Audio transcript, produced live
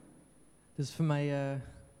Dis vir my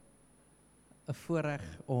 'n voorreg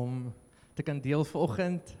om te kan deel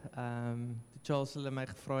vanoggend. Charles het my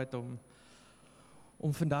gevra het om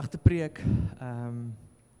vandag te preek.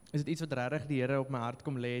 Is dit iets wat regtig die Here op my hart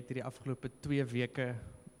kom lê het hierdie afgelope 2 weke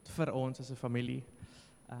vir ons as 'n familie.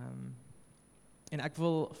 En ek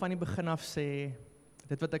wil van die begin af sê,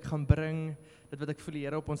 dit wat ek gaan bring, dit wat ek voel die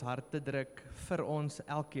Here op ons harte druk vir ons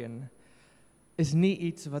elkeen, is nie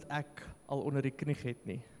iets wat ek al onder die knie het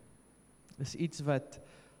nie. Dis iets wat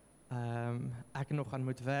ek nog aan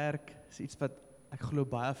moet werk, is iets wat ek glo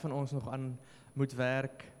baie van ons nog aan moet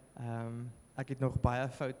werk. Ek het nog baie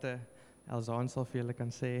foute, Elzaan sal vir julle kan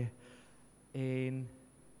sê, en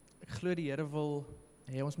ek glo die Here wil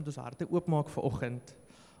hê ons moet ons harte oopmaak vanoggend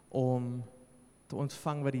om te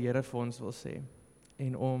ontvang wat die Here vir ons wil sê,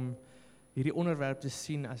 en om hierdie onderwerp te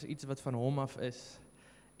sien as iets wat van hom af is,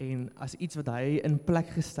 en as iets wat hy in plek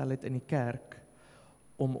gestel het in die kerk,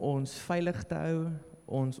 om ons veilig te hou,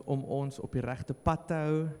 om ons op die regte pad te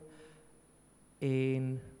hou,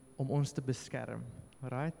 en om ons te beskerm.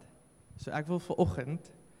 Right? So ek wil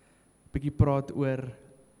vanoggend bietjie praat oor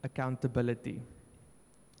accountability.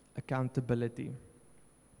 Accountability.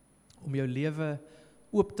 Om jou lewe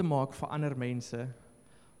oop te maak vir ander mense,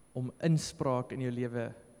 om inspraak in jou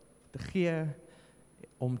lewe te gee,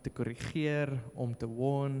 om te korrigeer, om te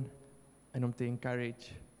warn, en om te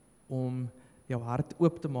encourage, om jou hart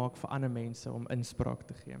oop te maak vir ander mense, om inspraak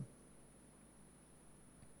te gee.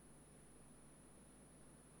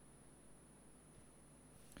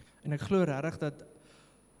 En ek glo regtig dat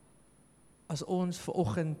as ons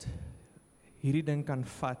vanoggend hierdie ding kan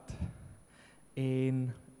vat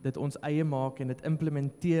en dit ons eie maak en dit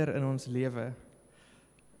implementeer in ons lewe,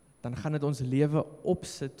 dan gaan dit ons lewe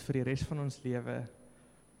opsit vir die res van ons lewe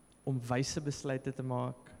om wyse besluite te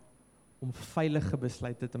maak, om veilige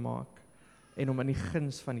besluite te maak en om in die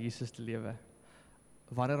guns van Jesus te lewe.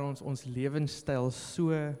 Wanneer ons lewenstyl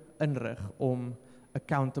so inrig om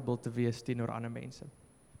accountable te wees teenoor ander mense.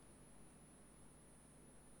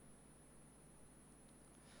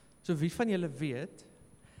 So wie van julle weet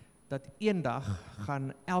dat eendag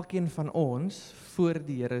gaan elkeen van ons voor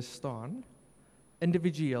die Here staan,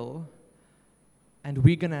 individueel, and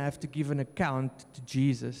we're going to have to give an account to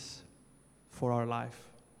Jesus for our life.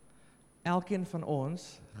 Elkeen van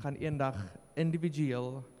ons gaan eendag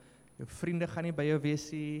individueel, jou vriende gaan nie by jou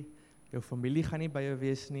wees nie, jou familie gaan nie by jou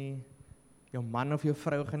wees nie, jou man of jou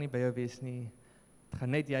vrou gaan nie by jou wees nie, het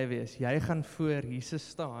gaan net jy wees. Jy gaan voor Jesus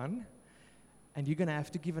staan, and you're going to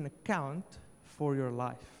have to give an account for your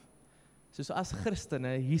life. So as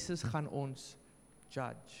Christene, Jesus gaan ons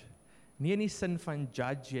judge. Nie in die sin van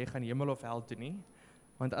judge, jy gaan hemel of hel toe nie,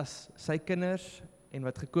 want as sy kinders en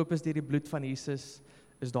wat gekoop is deur die bloed van Jesus,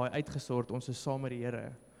 is daai uitgesort, ons is saam met die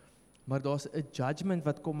Here. Maar daar's 'n judgment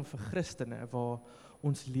wat kom vir Christene, waar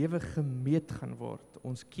ons lewe gemeet gaan word.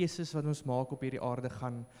 Ons keuses wat ons maak op hierdie aarde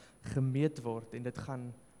gaan gemeet word, en dit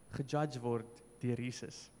gaan gejudge word deur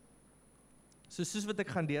Jesus. So soos wat ek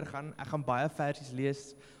gaan deurgaan, ek gaan baie versies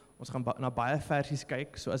lees, ons gaan na baie versies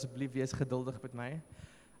kyk, so asseblief wees geduldig met my.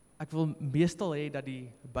 Ek wil meestal hê dat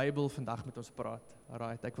die Bybel vandag met ons praat.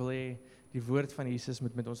 Alright, ek wil hê die woord van Jesus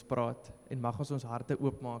moet met ons praat, en mag ons harte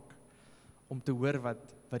oopmaak om te hoor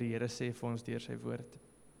wat die Here sê vir ons deur sy woord.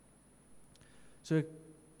 So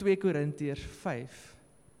 2 Korintiërs 5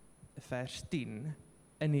 vers 10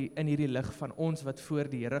 in hierdie lig van ons wat voor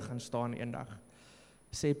die Here gaan staan eendag,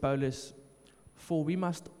 sê Paulus, "For we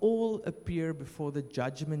must all appear before the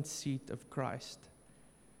judgment seat of Christ,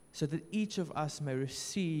 so that each of us may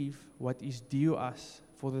receive what is due us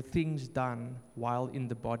for the things done while in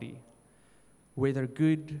the body, whether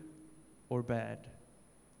good or bad."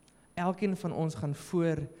 Elkeen van ons gaan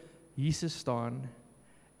voor Jesus staan,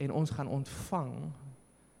 en ons gaan ontvang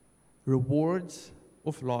rewards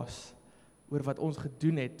of loss oor wat ons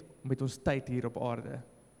gedoen het met ons tyd hier op aarde.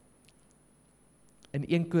 In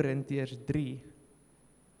 1 Korintiërs 3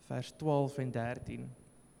 vers 12 en 13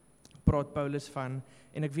 praat Paulus van,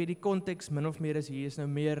 en ek weet die konteks min of meer is hier is nou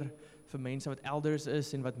meer vir mense wat elders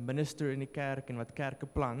is en wat minister in die kerk en wat kerke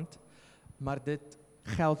plant, maar dit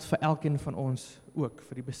geld vir elkeen van ons ook,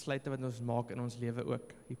 vir die besluite wat ons maak in ons lewe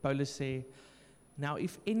ook. Die Paulus sê, "Now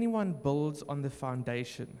if anyone builds on the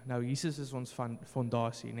foundation," nou Jesus is ons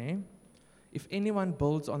fondasie, né? "If anyone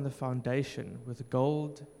builds on the foundation with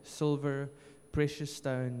gold, silver, precious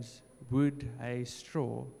stones, wood, hay,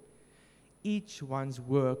 straw, each one's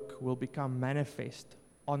work will become manifest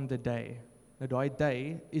on the day." Nou daai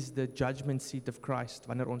day is the judgment seat of Christ,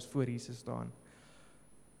 wanneer ons voor Jesus staan.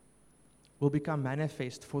 "Will become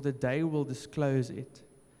manifest, for the day will disclose it,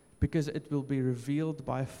 because it will be revealed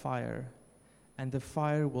by fire, and the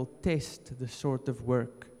fire will test the sort of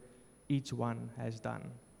work each one has done.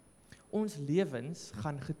 Ons lewens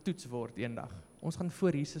gaan getoets word eendag. Ons gaan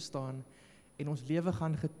voor Jesus staan en ons lewe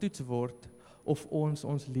gaan getoets word of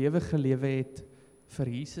ons lewe gelewe het vir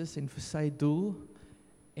Jesus en vir sy doel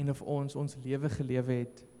en of ons lewe gelewe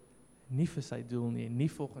het nie vir sy doel nie, nie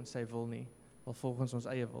volgens sy wil nie, maar volgens ons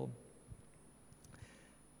eie wil.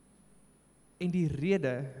 En die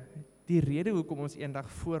rede hoekom ons eendag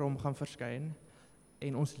voor hom gaan verskyn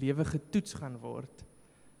en ons lewe getoets gaan word,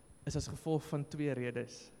 is as gevolg van 2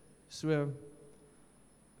 redes. So,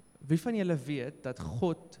 wie van julle weet dat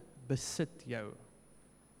God besit jou?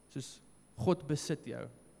 Soos God besit jou.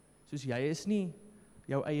 Soos jy is nie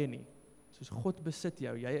jou eie nie. Soos God besit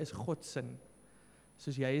jou, jy is God se.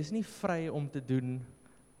 Soos jy is nie vry om te doen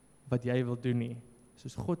wat jy wil doen nie.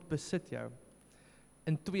 Soos God besit jou.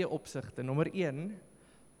 In 2 opsigte. Nommer 1,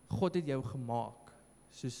 God het jou gemaak.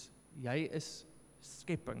 Soos jy is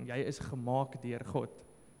skepping, jy is gemaak deur God.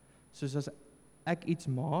 Soos as ek iets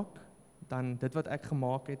maak, dan dit wat ek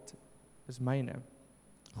gemaak het, is myne.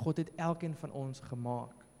 God het elkeen van ons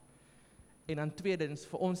gemaak. En dan tweedens,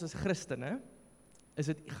 vir ons as Christene,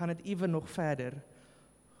 gaan dit ewen nog verder.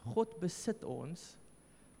 God besit ons,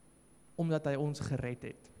 omdat hy ons gered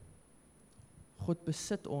het. God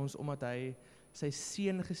besit ons, omdat hy sy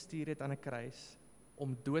seun gestuur het aan 'n kruis,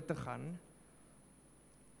 om dood te gaan,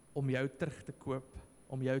 om jou terug te koop,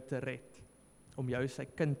 om jou te red, om jou sy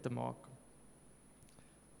kind te maak.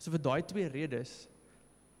 So vir daai 2 redes,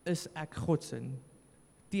 is ek God se.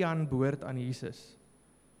 Thian behoort aan Jesus.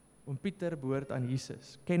 Oom Pieter behoort aan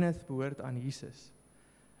Jesus. Kenneth behoort aan Jesus.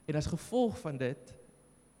 En as gevolg van dit,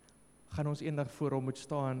 gaan ons eendag voor hom moet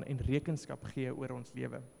staan en rekenskap gee oor ons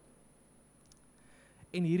lewe.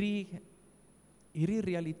 En hierdie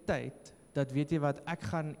realiteit, dat weet jy wat, ek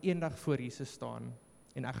gaan eendag voor Jesus staan,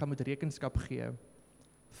 en ek gaan moet rekenskap gee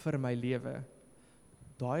vir my lewe.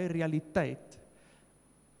 Daai realiteit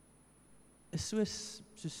is so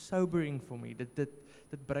sobering vir my.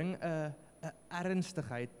 Dit bring 'n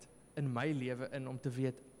ernstigheid in my lewe in, om te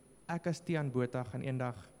weet, ek as Thian Botha gaan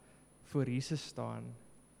eendag voor Jesus staan,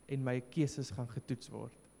 en my keuses gaan getoets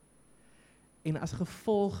word. En as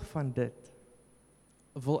gevolg van dit,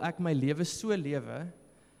 wil ek my lewe so lewe,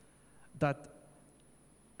 dat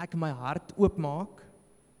ek my hart oopmaak,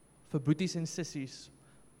 vir boeties en sissies,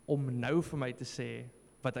 om nou vir my te sê,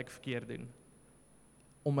 wat ek verkeerd doen.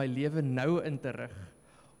 Om my lewe nou in te rig,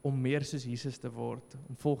 om meer soos Jesus te word,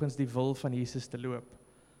 om volgens die wil van Jesus te loop,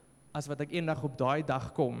 as wat ek eendag op daai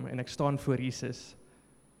dag kom, en ek staan voor Jesus,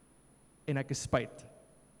 en ek is spyt.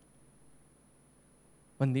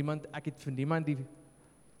 Want ek het vir niemand die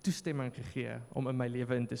toestemming gegee, om in my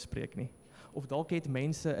lewe in te spreek nie. Of dalk het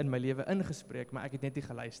mense in my lewe ingespreek, maar ek het net nie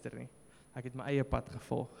geluister nie. Ek het my eie pad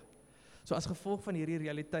gevolg. So as gevolg van hierdie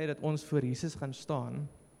realiteit, dat ons voor Jesus gaan staan,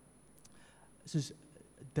 soos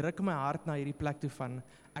druk my hart na hierdie plek toe van,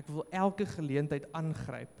 ek wil elke geleentheid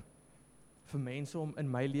aangryp, vir mense om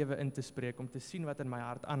in my lewe in te spreek, om te sien wat in my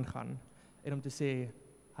hart aangaan, en om te sê,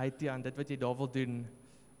 hey Thian, dit wat jy daar wil doen,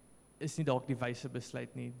 is nie dalk die wyse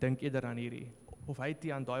besluit nie, dink eerder aan hierdie. Of hey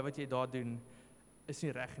Thian, daai wat jy daar doen, is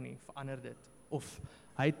nie reg nie, verander dit. Of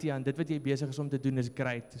hey Thian, dit wat jy besig is om te doen is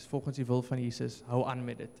great, is volgens die wil van Jesus, hou aan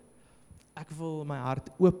met dit. Ek wil my hart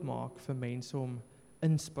oopmaak vir mense om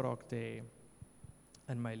inspraak te hê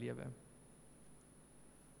in my lewe.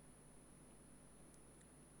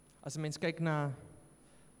 As 'n mens kyk na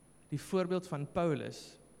die voorbeeld van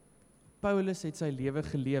Paulus het sy lewe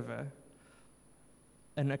gelewe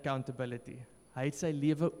in accountability. Hy het sy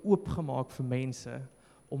lewe oopgemaak vir mense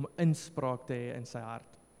om inspraak te hê in sy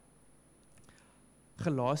hart.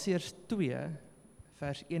 Galasiërs 2,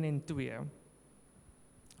 vers 1 en 2,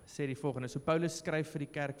 sê die volgende. So Paulus skryf vir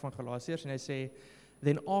die kerk van Galasiërs, en hy sê,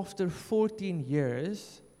 Then after 14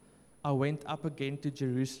 years, I went up again to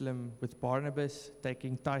Jerusalem with Barnabas,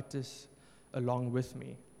 taking Titus along with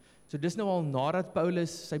me. So dis nou al nadat Paulus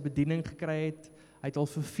sy bediening gekry het, hy het al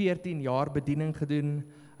vir 14 jaar bediening gedoen,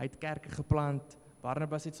 hy het kerke geplant,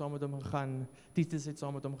 Barnabas het saam met hom gegaan, Titus het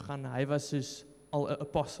saam met hom gegaan, hy was soos al 'n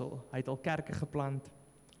apostel, hy het al kerke geplant,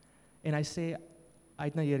 en hy sê, hy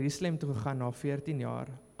het na Jerusalem toe gegaan na 14 jaar,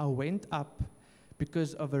 I went up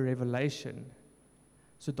because of a revelation.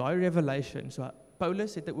 So daai revelation, so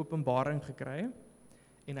Paulus het 'n openbaring gekry,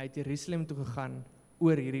 en hy het Jerusalem toe gegaan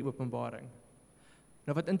oor hierdie openbaring.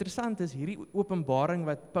 Nou wat interessant is, hierdie openbaring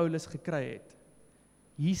wat Paulus gekry het,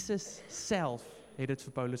 Jesus self het dit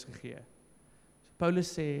vir Paulus gegee. So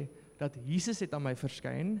Paulus sê, dat Jesus het aan my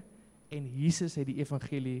verskyn, en Jesus het die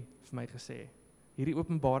evangelie vir my gesê. Hierdie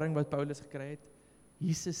openbaring wat Paulus gekry het,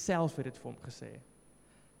 Jesus self het dit vir hom gesê.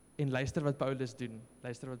 En luister wat Paulus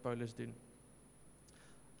doen.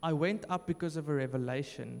 I went up because of a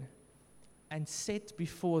revelation and set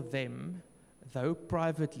before them, though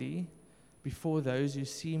privately, before those who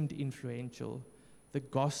seemed influential, the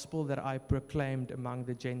gospel that I proclaimed among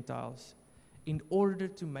the Gentiles, in order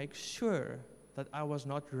to make sure that I was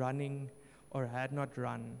not running or had not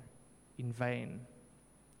run in vain.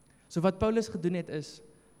 So wat Paulus gedoen het is,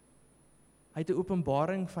 hy het 'n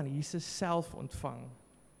openbaring van Jesus self ontvang.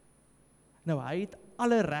 Nou, hy het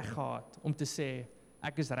alle reg gehad om te sê,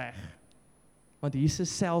 ek is reg. Want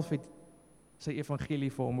Jesus self het sy evangelie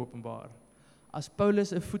vir hom openbaar. As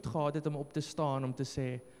Paulus 'n voet gehad het om op te staan om te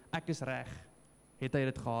sê, ek is reg, het hy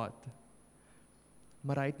dit gehad.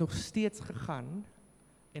 Maar hy het nog steeds gegaan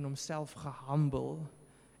en homself gehumble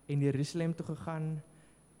en Jerusalem toe gegaan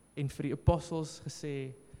en vir die apostels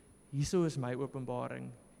gesê, hierso is my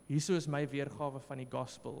openbaring, hierso is my weergawe van die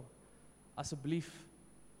gospel. Asseblief,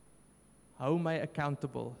 hou my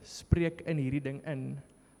accountable, spreek in hierdie ding in,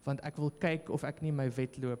 want ek wil kyk of ek nie my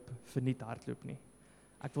wedloop verniet hardloop nie.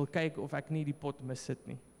 Ek wil kyk of ek nie die pot missit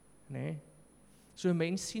nie. Nee? So 'n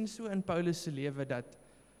mens sien so in Paulus se lewe dat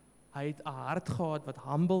hy het 'n hart gehad wat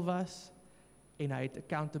humble was en hy het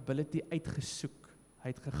accountability uitgesoek. Hy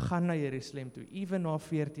het gegaan na Jerusalem toe, ewen na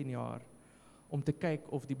 14 jaar, om te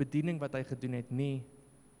kyk of die bediening wat hy gedoen het nie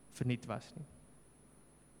verniet was nie.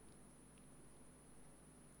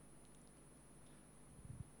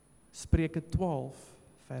 Spreuke 12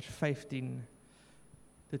 vers 15,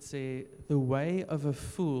 dit sê, the way of a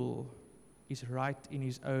fool is right in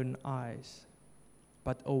his own eyes,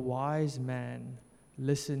 but a wise man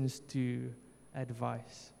listens to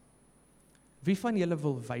advice. Wie van julle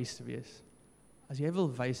wil wys wees? As jy wil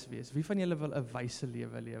wys wees, wie van julle wil 'n wyse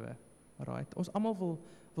lewe lewe? Right? Ons almal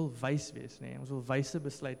wil wys wees, nee? Ons wil wyse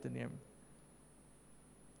besluite neem.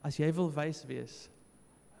 As jy wil wys wees,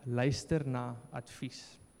 luister na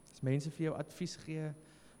advies. As mense vir jou advies gee,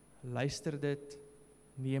 luister dit,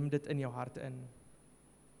 neem dit in jou hart in.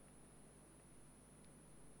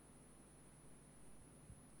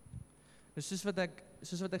 Dus soos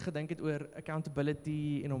wat ek gedink het oor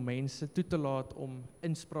accountability en om mense toe te laat om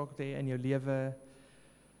inspraak te hê in jou lewe,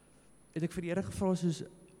 het ek vir die Here gevra soos,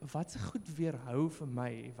 wat se goed weerhou vir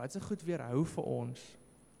my, wat se goed weerhou vir ons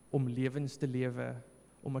om lewens te lewe,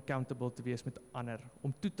 om accountable te wees met ander,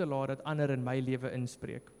 om toe te laat dat ander in my lewe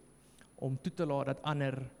inspreek, om toe te laat dat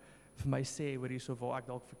ander vir my sê oor hierso waar ek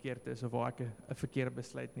dalk verkeerd is of waar ek 'n verkeerde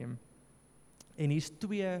besluit neem. En hier's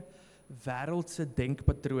 2 wêreldse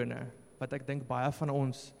denkpatrone wat ek dink baie van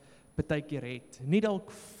ons partykeer het. Nie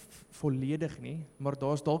dalk volledig nie, maar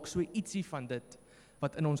daar's dalk so ietsie van dit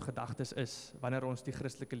wat in ons gedagtes is wanneer ons die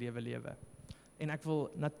Christelike lewe lewe. En ek wil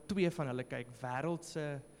na 2 van hulle kyk,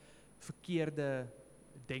 wêreldse verkeerde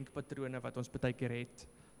denkpatrone wat ons partykeer het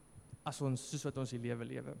as ons soos wat ons die lewe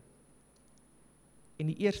lewe. En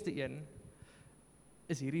die eerste een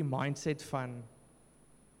is hierdie mindset van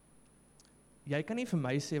jy kan nie vir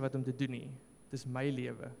my sê wat om te doen nie, dis my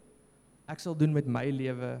lewe. Ek sal doen met my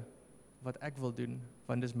lewe wat ek wil doen,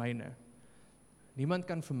 want dis myne. Niemand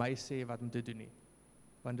kan vir my sê wat om te doen nie,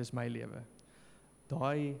 want dis my lewe.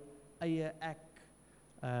 Daai eie ek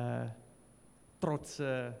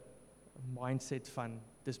trotse mindset van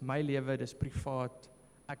dis my lewe, dis privaat,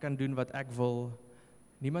 ek kan doen wat ek wil,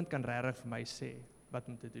 niemand kan regtig vir my sê wat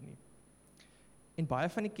om te doen nie. En baie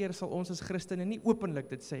van die keer sal ons as Christene nie openlik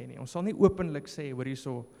dit sê nie. Ons sal nie openlik sê, hoor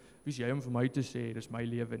hierso, wie is jy om vir my te sê, dis my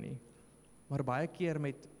lewe nie. Maar baie keer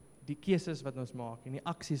met die keuses wat ons maak en die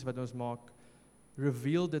aksies wat ons maak,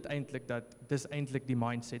 reveal dit eintlik dat dis eintlik die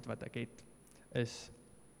mindset wat ek het, is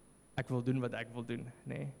ek wil doen wat ek wil doen,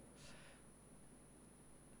 nê?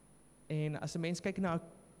 En as 'n mens kyk na 'n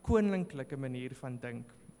koninklike manier van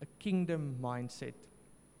dink, 'n kingdom mindset,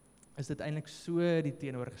 is dit eintlik so die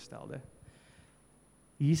teenoorgestelde.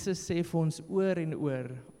 Jesus sê vir ons oor en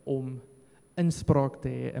oor om inspraak te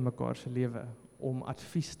hê in mekaar se lewe, om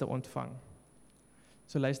advies te ontvang.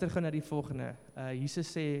 So luister gou na die volgende. Jesus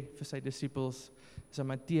sê vir sy disippels, is in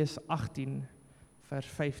Matteus 18 vers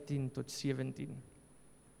 15 tot 17.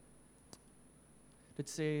 Dit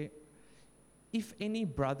sê, if any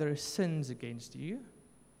brother sins against you,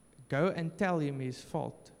 go and tell him his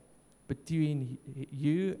fault between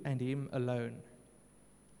you and him alone.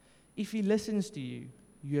 If he listens to you,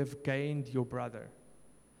 you have gained your brother.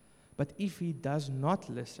 But if he does not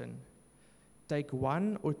listen, take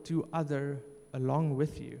 1 or 2 other along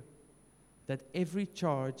with you, that every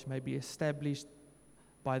charge may be established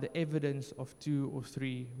by the evidence of 2 or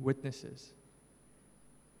 3 witnesses.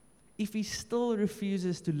 If he still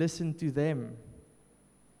refuses to listen to them,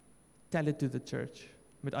 tell it to the church.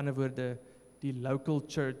 Met ander woorde, die local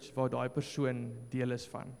church waar daai persoon deel is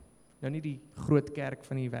van. Nou nie die groot kerk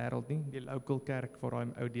van die wêreld nie, die local kerk waar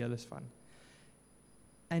daai ou deel is van.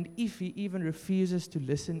 And if he even refuses to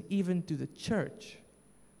listen even to the church,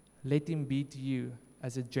 let him be to you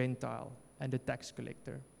as a Gentile and a tax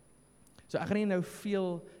collector. So ek gaan nie nou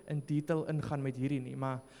veel in detail ingaan met hierdie nie,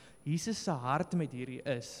 maar Jesus se hart met hierdie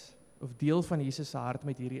is, of deel van Jesus se hart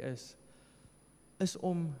met hierdie is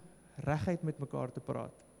om reguit met mekaar te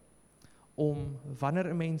praat. Om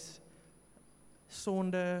wanneer 'n mens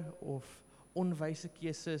sonde of onwyse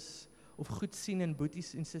keuses of goed sien in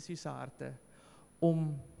boeties en sissies se harte,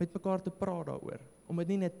 om met mekaar te praat daaroor, om dit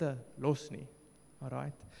nie net te los nie.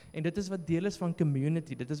 Alright. En dit is wat deel is van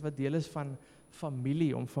community, dit is wat deel is van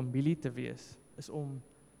familie, om familie te wees, is om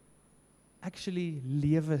actually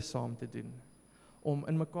lewe saam te doen, om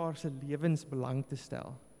in mekaar se lewens belang te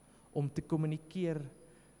stel, om te kommunikeer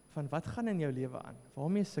van wat gaan in jou lewe aan,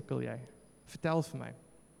 waarmee sukkel jy, vertel vir my.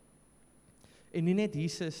 En nie net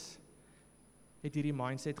Jesus het hierdie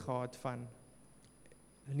mindset gehad van,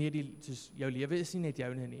 nee, soos jou lewe is nie net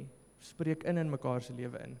joune nie, spreek in mekaar se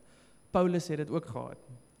lewe in. Paulus het dit ook gehad.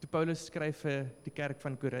 Toe Paulus skryf vir die kerk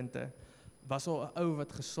van Korinthe, was al 'n ou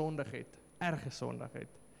wat gesondig het, erg gesondig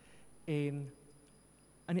het. En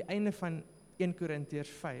aan die einde van 1 Korintiërs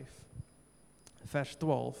 5, vers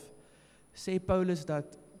 12, sê Paulus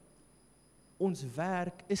dat ons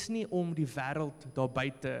werk is nie om die wêreld daar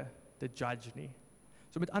buite te judge nie.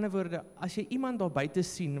 So met ander woorde, as jy iemand daar buite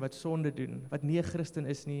sien wat sonde doen, wat nie 'n Christen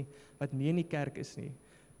is nie, wat nie in die kerk is nie,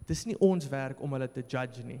 dis nie ons werk om hulle te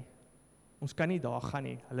judge nie. Ons kan nie daar gaan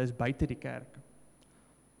nie, hulle is buite die kerk.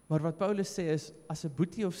 Maar wat Paulus sê is, as 'n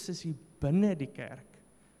boetie of sussie binne die kerk,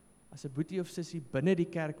 as 'n boetie of sussie binne die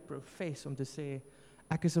kerk profess om te sê,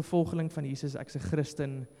 ek is 'n volgeling van Jesus, ek is 'n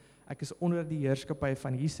Christen, ek is onder die heerskappy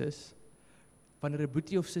van Jesus, wanneer 'n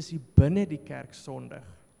boetie of sussie binne die kerk sondig,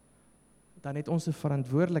 dan het ons 'n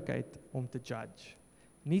verantwoordelikheid om te judge.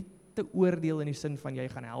 Nie te oordeel in die sin van jy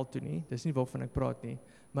gaan hel toe nie, dis nie waarvan ek praat nie,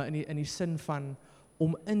 maar in die sin van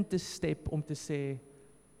om in te step, om te sê,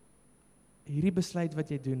 hierdie besluit wat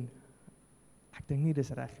jy doen, ek dink nie dis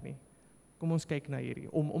reg nie. Kom ons kyk na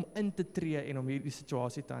hierdie, om in te tree en om hierdie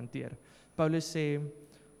situasie te hanteer. Paulus sê,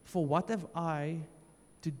 for what have I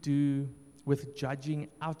to do with judging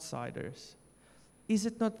outsiders? Is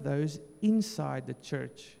it not those inside the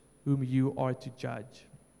church whom you are to judge?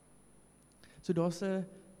 So daar's 'n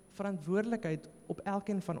verantwoordelikheid op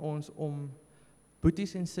elkeen van ons om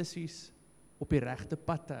boeties en sissies op die regte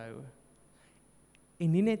pad te hou.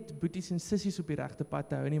 En nie net boeties en sissies op die regte pad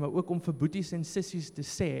te hou nie, maar ook om vir boeties en sissies te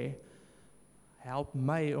sê, help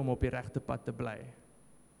my om op die regte pad te bly.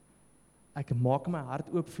 Ek maak my hart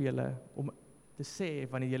oop vir julle om te sê,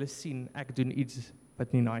 wanneer julle sien, ek doen iets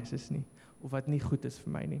wat nie nice is nie, of wat nie goed is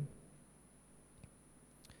vir my nie.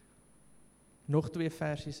 Nog 2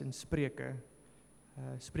 versies in Spreuke,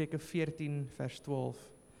 Spreuke 14 vers 12.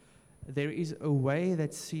 There is a way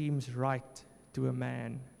that seems right to a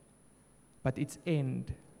man, but its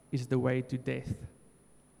end is the way to death.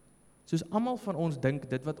 Soos almal van ons dink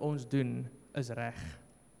dit wat ons doen is reg.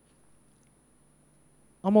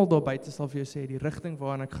 Almal daar buite sal vir jou sê die rigting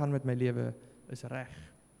waarin ek gaan met my lewe is reg.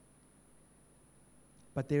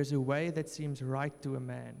 But there's a way that seems right to a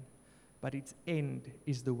man, but its end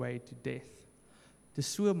is the way to death. Dit is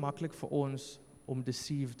so maklik vir ons om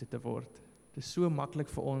deceived te word. Dit is so maklik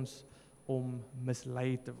vir ons om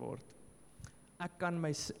mislei te word. Ek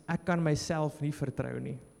kan myself nie vertrou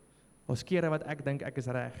nie. Daar's kere wat ek dink ek is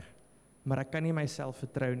reg, maar ek kan nie myself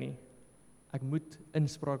vertrou nie. Ek moet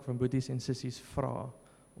inspraak van boeties en sissies vra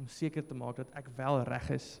om seker te maak dat ek wel reg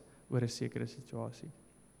is oor 'n sekere situasie.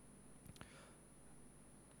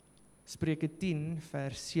 Spreuke 10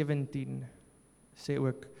 vers 17 sê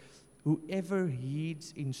ook, whoever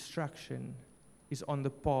heeds instruction is on the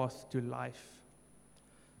path to life,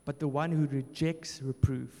 but the one who rejects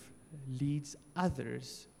reproof leads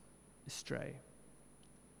others astray.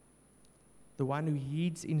 The one who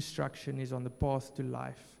heeds instruction is on the path to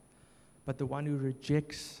life, but the one who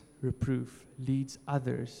rejects reproof leads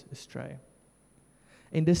others astray.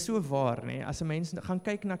 En dis so waar, nee, as 'n mens gaan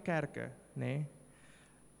kyk na kerke, nee,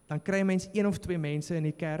 dan kry mens 1 of 2 mense in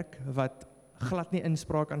die kerk wat glad nie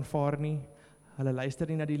inspraak aanvaar nie, hulle luister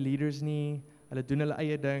nie na die leaders nie, hulle doen hulle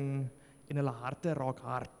eie ding, en hulle harte raak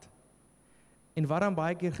hard. En wat dan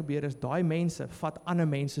baie keer gebeur is, daai mense vat ander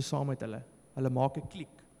mense saam met hulle maak 'n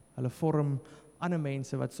kliek, hulle vorm ander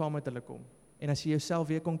mense wat saam met hulle kom. En as jy jouself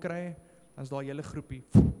weer kon kry, dan is daai hele groepie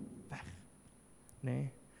weg.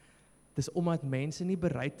 Nee. Dis omdat mense nie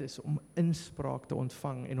bereid is om inspraak te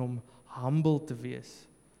ontvang en om humble te wees.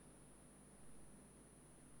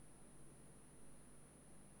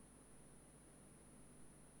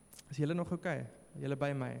 Is julle nog okay? Julle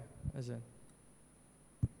by my, is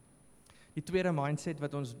dit? Die tweede mindset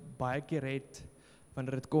wat ons baie keer het,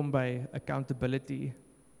 wanneer dit kom by accountability,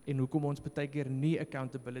 en hoekom ons baie keer nie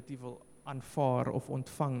accountability wil aanvaar of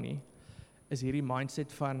ontvang nie, is hierdie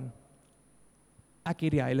mindset van, ek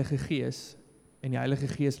het die Heilige Gees, en die Heilige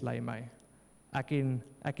Gees lei my. Ek en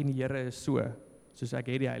die Here is soos ek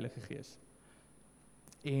het die Heilige Gees.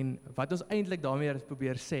 En wat ons eintlik daarmee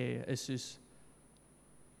probeer sê, is soos,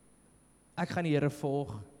 ek gaan die Here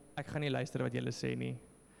volg, ek gaan nie luister wat julle sê nie,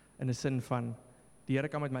 in 'n sin van, die Here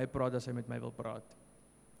kan met my praat as hy met my wil praat.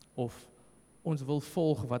 Of, ons wil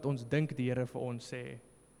volg wat ons dink die Here vir ons sê,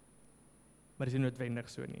 maar dis nie noodwendig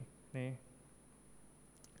so nie, nê?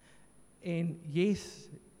 En yes,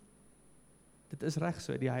 dit is reg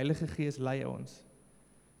so, die Heilige Gees lei ons.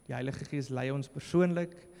 Die Heilige Gees lei ons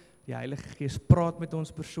persoonlik, die Heilige Gees praat met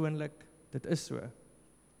ons persoonlik, dit is so.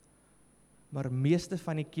 Maar meeste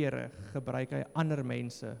van die kere gebruik hy ander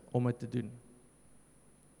mense om dit te doen.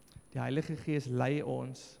 Die Heilige Gees lei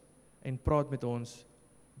ons en praat met ons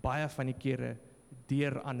baie van die kere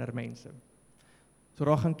deur ander mense. So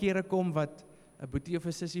daar gaan kere kom wat 'n boetie of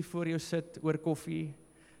 'n sussie voor jou sit oor koffie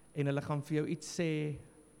en hulle gaan vir jou iets sê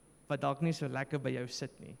wat dalk nie so lekker by jou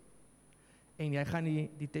sit nie. En jy gaan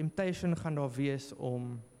die temptation gaan daar wees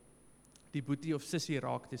om die boetie of sussie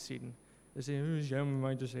raak te sien. Dis is jy met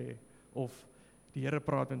my te sê, of die Here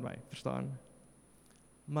praat met my, verstaan?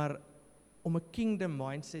 Maar om 'n kingdom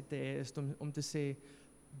mindset te hê is om te sê,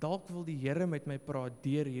 dalk wil die Here met my praat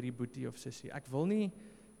deur hierdie boetie of sussie. Ek wil nie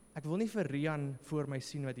vir Rian voor my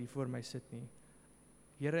sien wat hier voor my sit nie.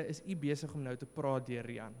 Here, is U besig om nou te praat deur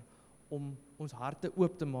Rian, om ons harte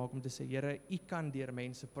oop te maak om te sê, Here, U kan deur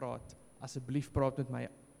mense praat, asseblief praat met my,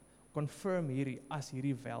 confirm hierdie, as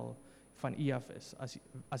hierdie wel van U af is,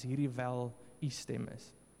 as hierdie wel U stem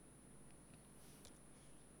is.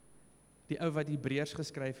 Die ou wat Hebreërs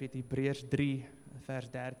geskryf het, Hebreërs 3 vers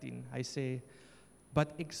 13, hy sê,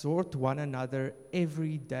 but exhort one another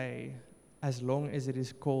every day, as long as it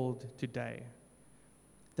is called today,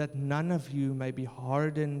 that none of you may be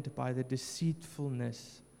hardened by the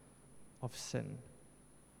deceitfulness of sin.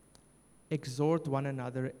 Exhort one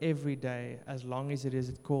another every day, as long as it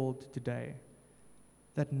is called today,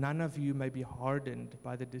 that none of you may be hardened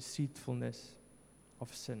by the deceitfulness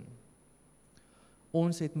of sin.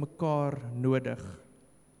 Ons het mekaar nodig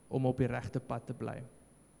om op die regte pad te bly.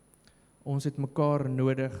 Ons het mekaar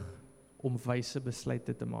nodig om wyse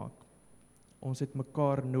besluite te maak. Ons het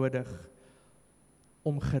mekaar nodig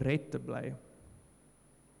om gered te bly.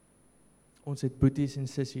 Ons het boeties en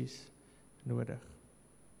sissies nodig.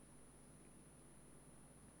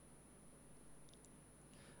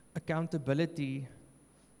 Accountability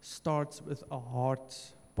starts with a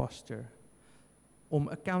heart posture. Om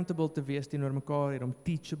accountable te wees teenoor mekaar en om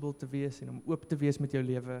teachable te wees en om oop te wees met jou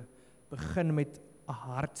lewe, begin met 'n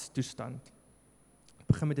hartstoestand.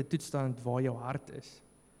 Begin met 'n toestand waar jou hart is.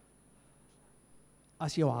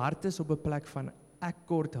 As jou hart is op 'n plek van ek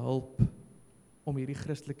kort hulp om hierdie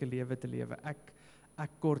Christelike lewe te lewe. Ek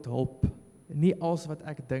kort hulp. Nie als wat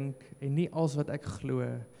ek dink en nie als wat ek glo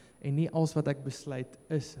en nie als wat ek besluit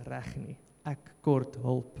is reg nie. Ek kort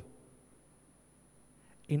hulp.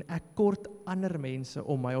 En ek kort ander mense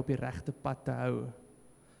om my op die regte pad te hou.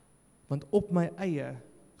 Want op my eie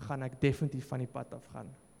gaan ek definitief van die pad af gaan.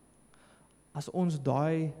 As ons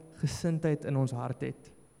daai gesindheid in ons hart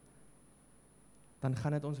het, dan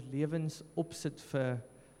gaan dit ons lewens opsit vir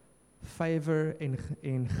favor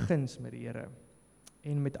en guns met die Here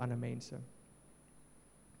en met ander mense.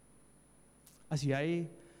 As jy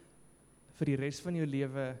vir die res van jou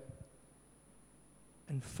lewe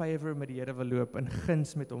in favor met die Here wil loop, in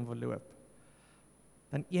guns met hom wil loop,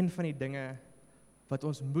 dan een van die dinge wat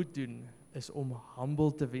ons moet doen, is om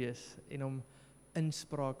humble te wees en om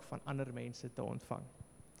inspraak van ander mense te ontvang.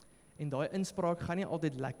 En daai inspraak gaan nie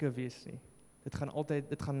altyd lekker wees nie. Dit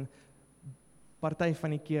gaan party van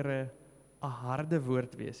die kere 'n harde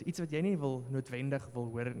woord wees, iets wat jy nie noodwendig wil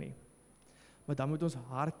hoor nie. Maar dan moet ons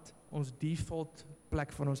hart, ons default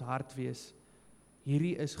plek van ons hart wees,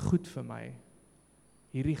 hierdie is goed vir my,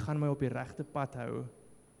 hierdie gaan my op die regte pad hou.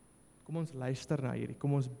 Kom ons luister na hierdie,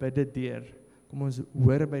 kom ons bid dit deur, kom ons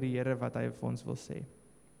hoor by die Here wat hy vir ons wil sê.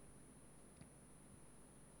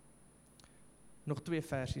 Nog 2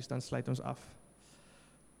 versies, dan sluit ons af.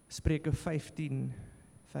 Spreuke 15,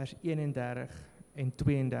 vers 31 en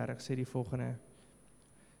 32 sê die volgende: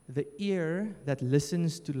 The ear that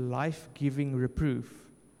listens to life-giving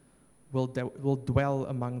reproof will dwell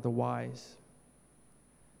among the wise.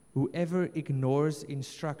 Whoever ignores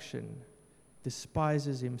instruction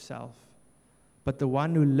despises himself, but the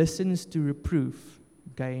one who listens to reproof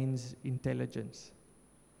gains intelligence.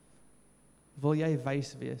 Wil jy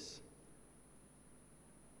wys wees?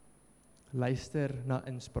 Luister na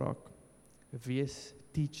inspraak. Wees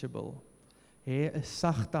teachable. Hê 'n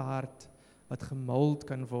sagte hart wat gemould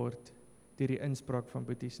kan word deur die inspraak van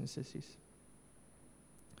boeties en sissies.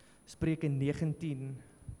 Spreuke 19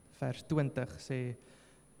 vers 20 sê,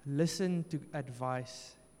 listen to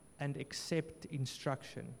advice and accept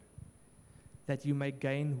instruction, that you may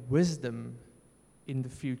gain wisdom in the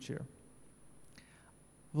future.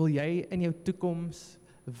 Wil jy in jou toekoms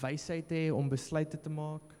wysheid hê om besluite te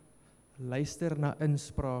maak? Luister na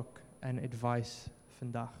inspraak en advice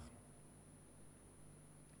vandag.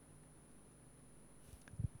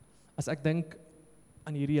 As ek dink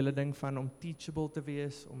aan hierdie hele ding van om teachable te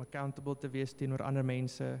wees, om accountable te wees teenoor ander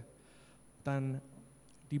mense, dan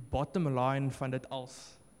die bottom line van dit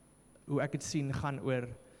als, hoe ek het sien, gaan oor,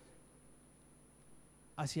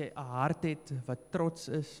 as jy 'n hart het wat trots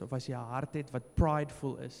is, of as jy 'n hart het wat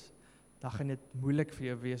prideful is, dan gaan dit moeilik vir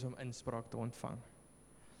jou wees om inspraak te ontvang.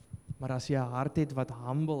 Maar as jy 'n hart het wat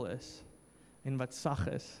humble is, en wat sag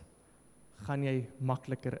is, gaan jy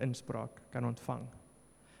makliker inspraak kan ontvang.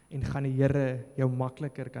 En gaan die Here jou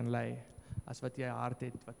makliker kan lei, as wat jy 'n hart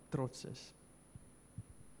het wat trots is.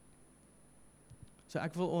 So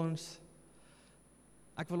ek wil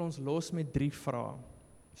ons los met 3 vrae.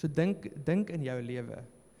 So dink in jou lewe.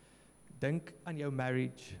 Dink aan jou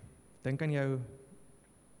marriage. Dink aan jou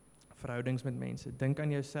verhoudings met mense. Dink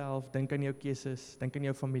aan jouself, dink aan jou keuses, dink aan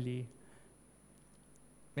jou familie.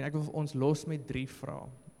 En ek wil ons los met 3 vrae.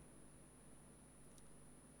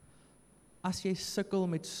 As jy sukkel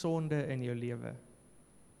met sonde in jou lewe,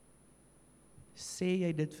 sê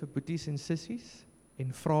jy dit vir boeties en sissies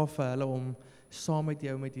en vra vir hulle om saam met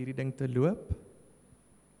jou met hierdie ding te loop?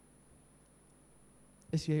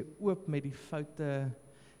 Is jy oop met die foute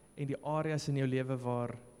en die areas in jou lewe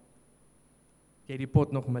waar jy die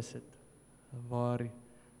pot nog mis het, waar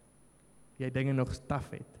jy dinge nog taaf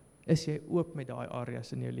het? Is jy oop met daai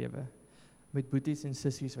areas in jou lewe, met boeties en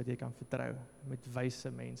sissies wat jy kan vertrou, met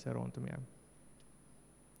wyse mense rondom jou?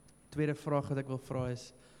 Tweede vraag wat ek wil vra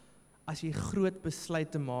is, as jy groot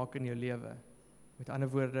besluite maak in jou lewe, met ander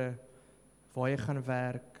woorde, waar jy gaan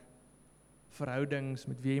werk, verhoudings,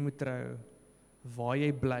 met wie jy moet trou, waar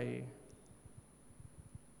jy bly,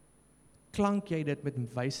 klank jy dit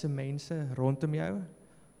met wyse mense rondom jou,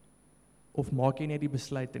 of maak jy net die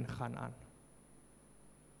besluit en gaan aan?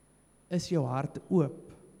 Is jou hart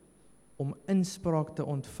oop om inspraak te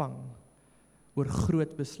ontvang oor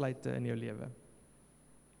groot besluite in jou lewe?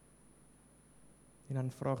 En dan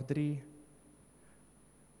vraag 3,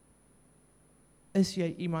 is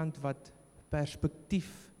jy iemand wat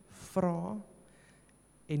perspektief vra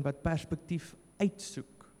en wat perspektief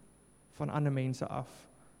uitsoek van ander mense af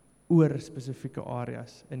oor spesifieke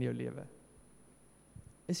areas in jou lewe?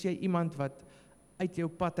 Is jy iemand wat uit jou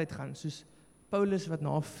pad uitgaan, soos Paulus wat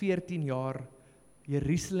na 14 jaar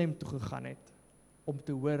Jerusalem toe gegaan het, om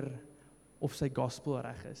te hoor of sy gospel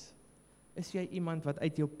reg is? Is jy iemand wat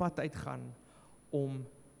uit jou pad uitgaan, om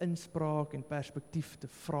inspraak en perspektief te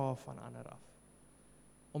vra van ander af?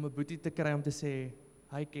 Om 'n boetie te kry om te sê,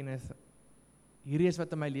 hi Kenneth, hierdie is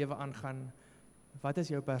wat in my lewe aangaan, wat is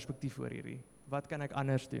jou perspektief oor hierdie? Wat kan ek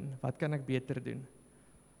anders doen? Wat kan ek beter doen?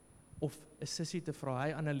 Of 'n sussie te vra,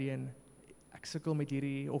 hi Anneleen, ek sukkel met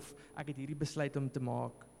hierdie, of ek het hierdie besluit om te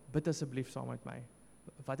maak, bid asseblief saam met my.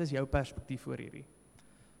 Wat is jou perspektief oor hierdie?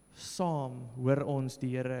 Saam hoor ons die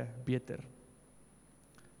Here beter.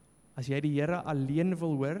 As jy die Here alleen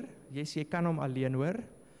wil hoor, jy kan hom alleen hoor,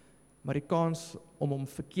 maar die kans om hom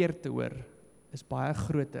verkeerd te hoor, is baie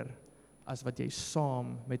groter, as wat jy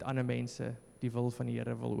saam met ander mense die wil van die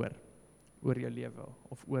Here wil hoor, oor jou lewe,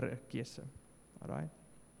 of oor 'n keuse. Alright?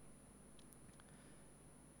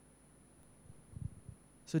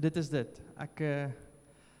 So dit is dit. Ek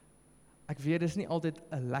weet, dit is nie altyd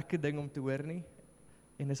 'n lekker ding om te hoor nie,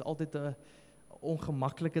 en dit is altyd 'n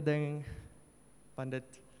ongemaklike ding, want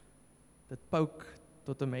dit pouk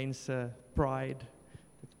tot 'n mens se pride,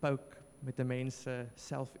 dit pouk met 'n mens se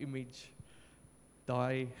self-image.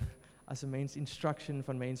 Daai, as 'n mens instruction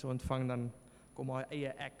van mense ontvang, dan kom hy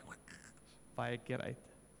eie ek baie keer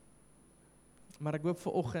uit. Maar ek hoop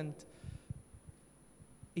vanoggend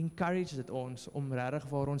encourage dit ons om regtig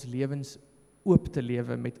waar ons lewens oop te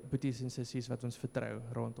lewe met boeties en sissies wat ons vertrou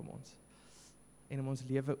rondom ons. En om ons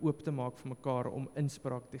lewe oop te maak vir mekaar om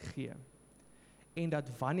inspraak te gee. En dat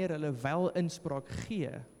wanneer hulle wel inspraak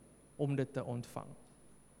gee, om dit te ontvang.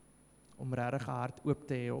 Om regtig 'n hart oop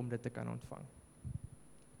te hê om dit te kan ontvang.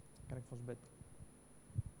 Kan ek vir ons bid?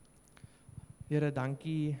 Here,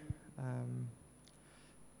 dankie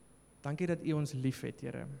Dankie dat U ons liefhet,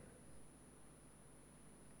 Here.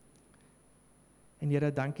 En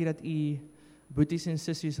Here, dankie dat U boeties en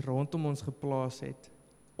sissies rondom ons geplaas het,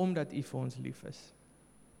 omdat U vir ons lief is.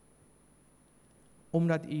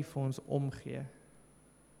 Omdat U vir ons omgee.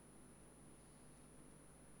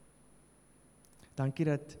 Dankie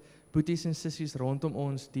dat boeties en sissies rondom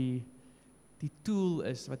ons die tool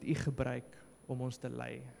is wat U gebruik om ons te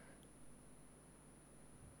lei.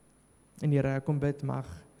 En Here, ek kom bid, mag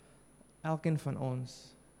elkeen van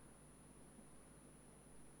ons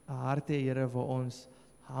 'n hart hê, Here, waar ons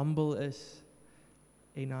humble is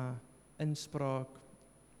en na inspraak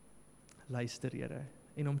luister, Here,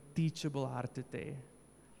 en om teachable harte te hê.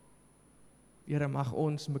 Here, mag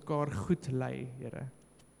ons mekaar goed lei, Here.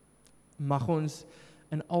 Mag ons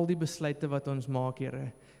in al die besluite wat ons maak,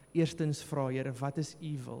 Here, eerstens vra, Here, wat is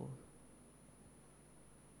U wil?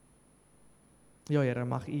 Ja, Here,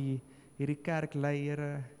 mag U hierdie kerk lei,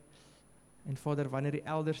 Here, en Vader, wanneer die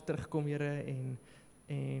elders terugkom, Here,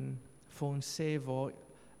 en vir ons sê waar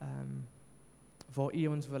U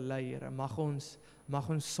ons wil lei, Here, mag ons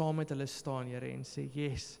saam met hulle staan, Here, en sê,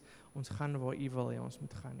 yes, ons gaan waar U wil hê ons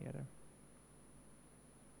moet gaan, Here.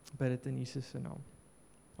 Bid dit in Jesus se naam.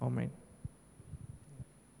 Amen.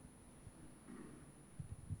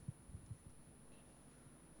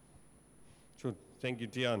 Sure. Thank you,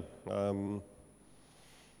 Thian.